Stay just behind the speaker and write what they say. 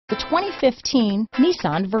The 2015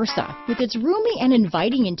 Nissan Versa. With its roomy and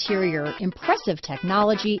inviting interior, impressive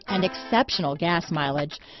technology, and exceptional gas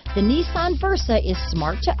mileage, the Nissan Versa is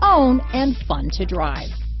smart to own and fun to drive.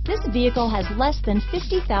 This vehicle has less than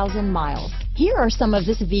 50,000 miles. Here are some of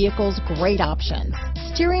this vehicle's great options: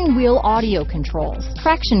 steering wheel audio controls,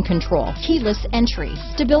 traction control, keyless entry,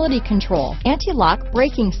 stability control, anti-lock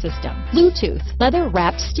braking system, Bluetooth,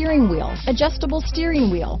 leather-wrapped steering wheel, adjustable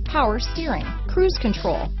steering wheel, power steering, cruise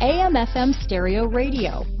control, AM/FM stereo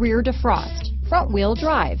radio, rear defrost, front wheel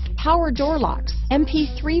drive, power door locks,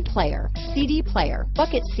 MP3 player, CD player,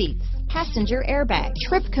 bucket seats, passenger airbag,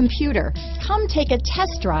 trip computer. Come take a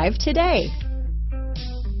test drive today.